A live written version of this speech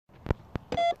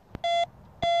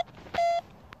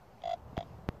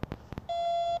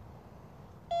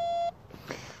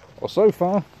Well, so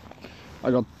far,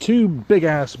 I got two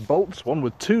big-ass bolts, one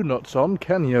with two nuts on,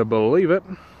 can you believe it?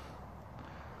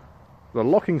 The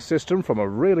locking system from a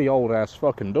really old-ass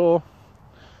fucking door,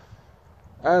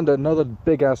 and another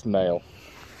big-ass nail.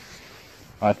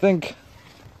 I think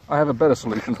I have a better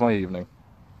solution for my evening.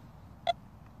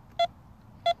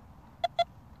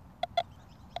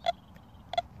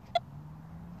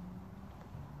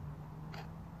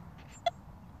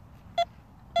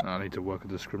 I need to work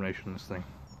with discrimination in this thing.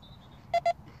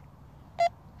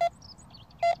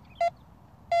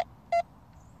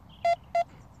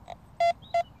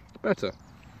 Better.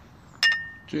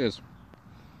 Cheers.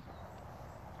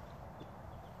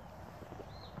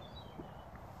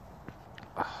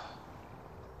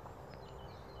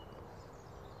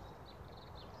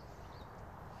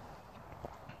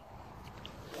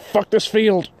 Fuck this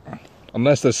field!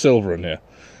 Unless there's silver in here.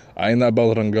 I ain't that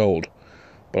bothered on gold.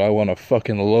 But I want a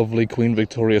fucking lovely Queen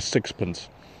Victoria sixpence.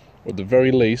 Or at the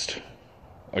very least,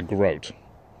 a groat.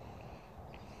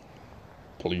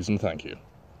 Please and thank you.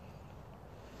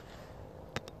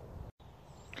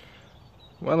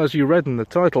 Well, as you read in the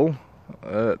title,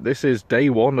 this is day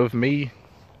one of me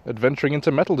adventuring into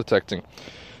metal detecting.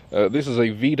 This is a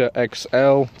Vida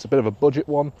XL. It's a bit of a budget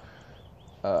one.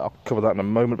 I'll cover that in a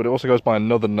moment, but it also goes by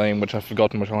another name which I've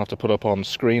forgotten, which I'll have to put up on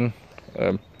screen.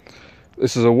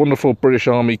 This is a wonderful British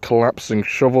Army collapsing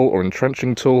shovel or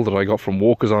entrenching tool that I got from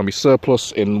Walker's Army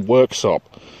Surplus in Worksop.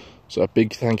 So a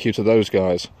big thank you to those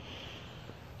guys,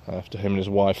 to him and his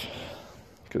wife,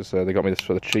 because they got me this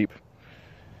for the cheap.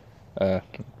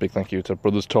 Big thank you to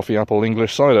Brothers Toffee Apple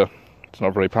English Cider. It's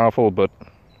not very powerful, but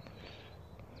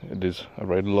it is a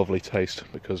very lovely taste,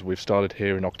 because we've started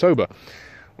here in October.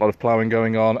 A lot of ploughing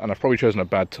going on, and I've probably chosen a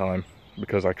bad time,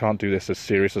 because I can't do this as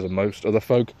serious as most other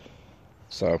folk.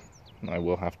 So I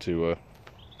will have to,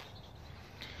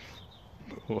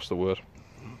 what's the word?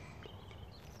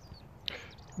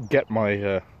 Get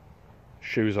my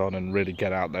shoes on and really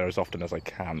get out there as often as I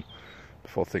can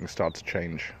before things start to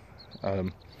change.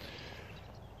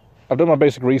 I've done my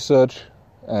basic research,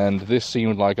 and this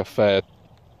seemed like a fair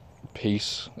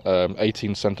piece,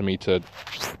 18 centimeter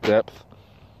depth.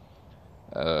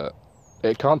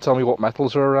 It can't tell me what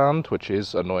metals are around, which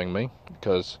is annoying me,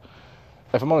 because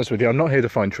if I'm honest with you, I'm not here to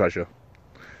find treasure.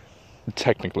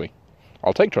 Technically,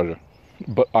 I'll take treasure,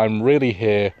 but I'm really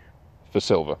here for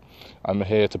silver. I'm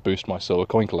here to boost my silver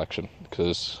coin collection,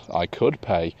 because I could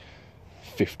pay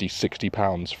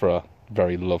 £50–60 for a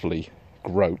very lovely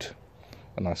groat,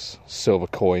 a nice silver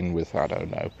coin with, I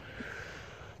don't know,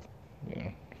 you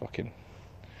know, fucking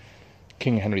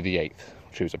King Henry VIII,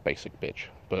 which was a basic bitch,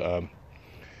 but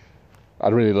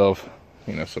I'd really love,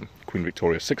 you know, some Queen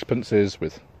Victoria sixpences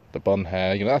with the bun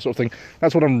hair, you know, that sort of thing.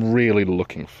 That's what I'm really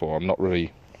looking for. I'm not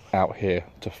really out here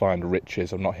to find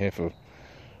riches. I'm not here for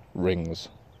rings.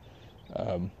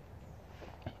 So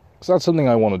that's something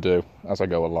I want to do as I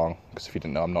go along, because if you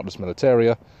didn't know, I'm not just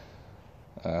militaria.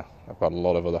 I've got a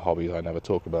lot of other hobbies I never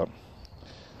talk about.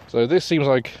 So this seems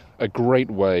like a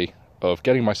great way of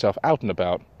getting myself out and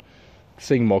about,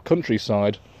 seeing more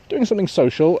countryside, doing something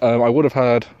social. I would have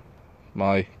had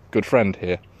my good friend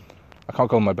here. I can't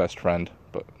call him my best friend,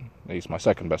 but he's my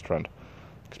second best friend,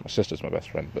 because my sister's my best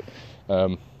friend.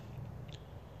 But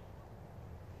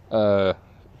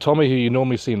Tommy, who you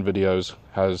normally see in videos,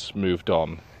 has moved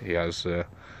on. He has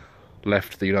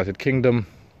left the United Kingdom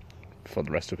for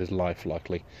the rest of his life,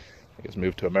 likely. He has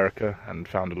moved to America and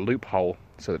found a loophole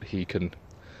so that he can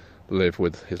live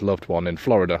with his loved one in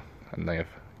Florida, and they have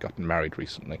gotten married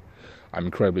recently. I'm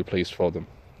incredibly pleased for them,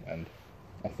 and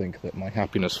I think that my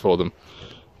happiness for them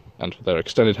and for their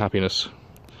extended happiness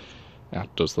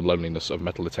outdoes the loneliness of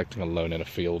metal detecting alone in a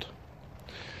field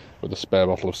with a spare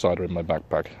bottle of cider in my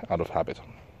backpack out of habit.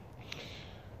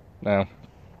 Now,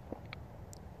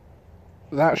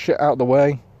 that shit out of the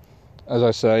way, as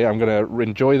I say, I'm going to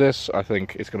enjoy this. I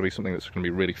think it's going to be something that's going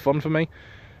to be really fun for me,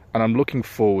 and I'm looking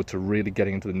forward to really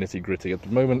getting into the nitty-gritty. At the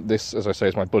moment, this, as I say,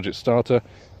 is my budget starter.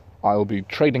 I'll be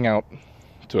trading out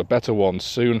to a better one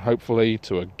soon, hopefully,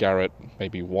 to a Garrett,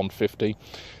 maybe 150.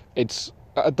 It's,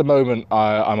 at the moment,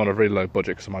 I'm on a really low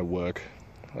budget because of my work,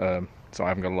 so I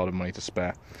haven't got a lot of money to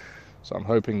spare. So I'm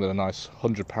hoping that a nice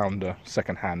 £100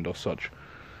 second hand or such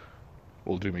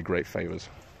will do me great favours.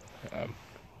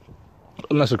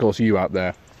 Unless, of course, you out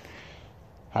there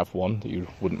have one that you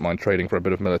wouldn't mind trading for a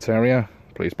bit of militaria,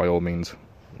 please, by all means,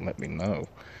 let me know.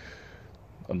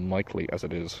 Unlikely as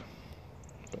it is.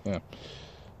 But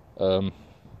yeah.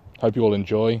 Hope you all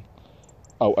enjoy.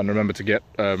 Oh, and remember to get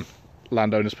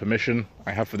landowner's permission.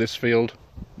 I have for this field,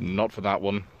 not for that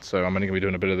one, so I'm only going to be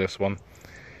doing a bit of this one.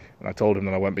 And I told him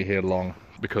that I won't be here long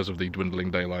because of the dwindling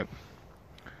daylight.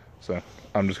 So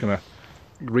I'm just gonna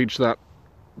reach that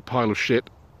pile of shit,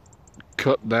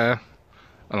 cut there,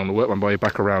 and I'm gonna work my way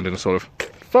back around in a sort of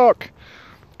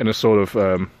in a sort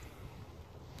of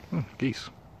geese.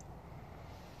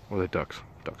 Or are they ducks?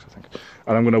 Ducks, I think.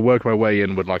 And I'm gonna work my way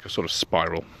in with like a sort of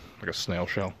spiral, like a snail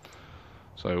shell.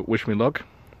 So wish me luck.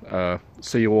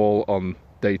 See you all on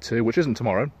day 2, which isn't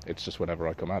tomorrow. It's just whenever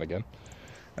I come out again,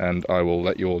 and I will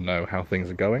let you all know how things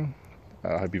are going.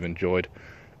 I hope you've enjoyed.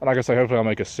 And like I say, hopefully I'll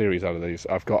make a series out of these.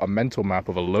 I've got a mental map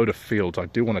of a load of fields I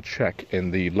do want to check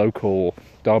in the local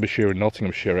Derbyshire and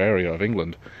Nottinghamshire area of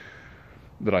England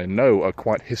that I know are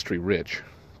quite history rich.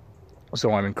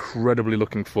 So I'm incredibly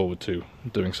looking forward to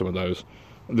doing some of those.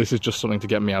 This is just something to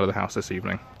get me out of the house this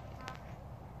evening.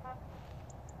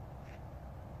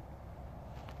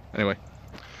 Anyway,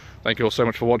 thank you all so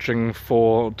much for watching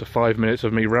 4 to 5 minutes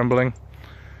of me rambling,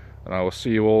 and I will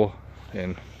see you all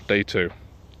in day 2.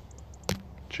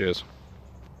 Cheers.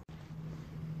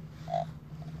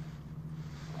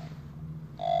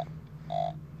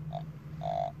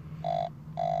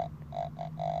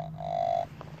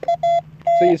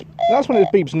 See, that's when it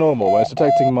beeps normal, when it's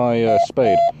detecting my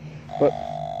spade, but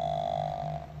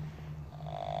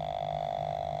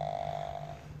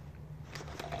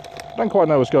I don't quite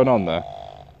know what's going on there.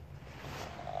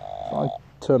 If I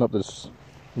turn up this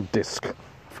disc, I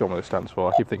forgot what it stands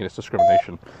for. I keep thinking it's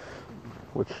discrimination,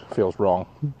 which feels wrong.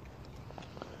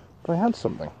 But I had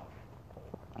something.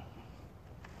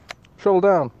 Shovel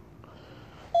down.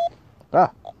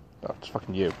 Ah, oh, it's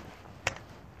fucking you.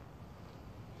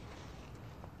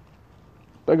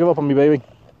 Don't give up on me, baby.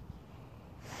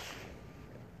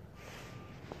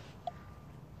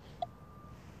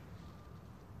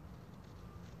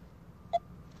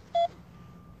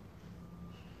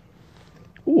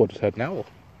 Ooh, I just heard an owl.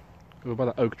 Over by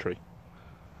that oak tree.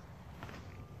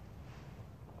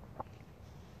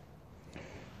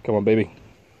 Come on, baby.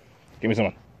 Give me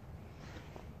someone.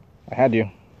 I had you.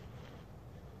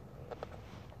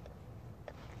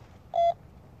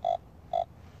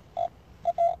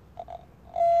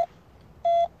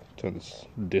 Turn this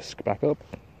disc back up.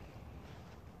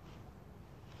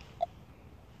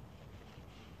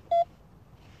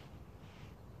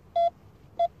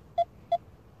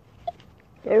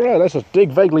 Alright, let's just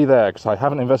dig vaguely there, because I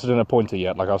haven't invested in a pointer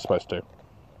yet, like I was supposed to.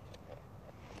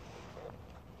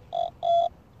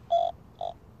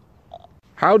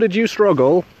 How did you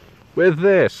struggle with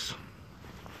this?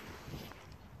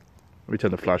 Let me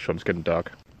turn the flash on, it's getting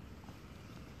dark.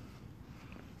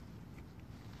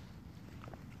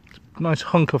 Nice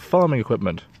hunk of farming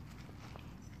equipment.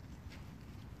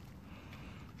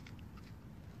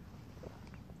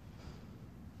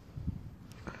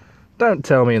 Don't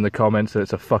tell me in the comments that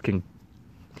it's a fucking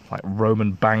like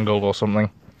Roman bangle or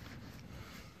something.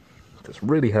 It's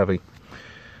really heavy.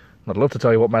 I'd love to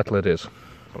tell you what metal it is,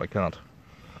 but I can't.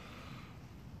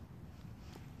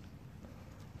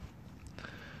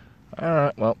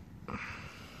 Alright, well,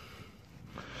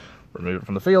 remove it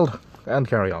from the field and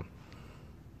carry on.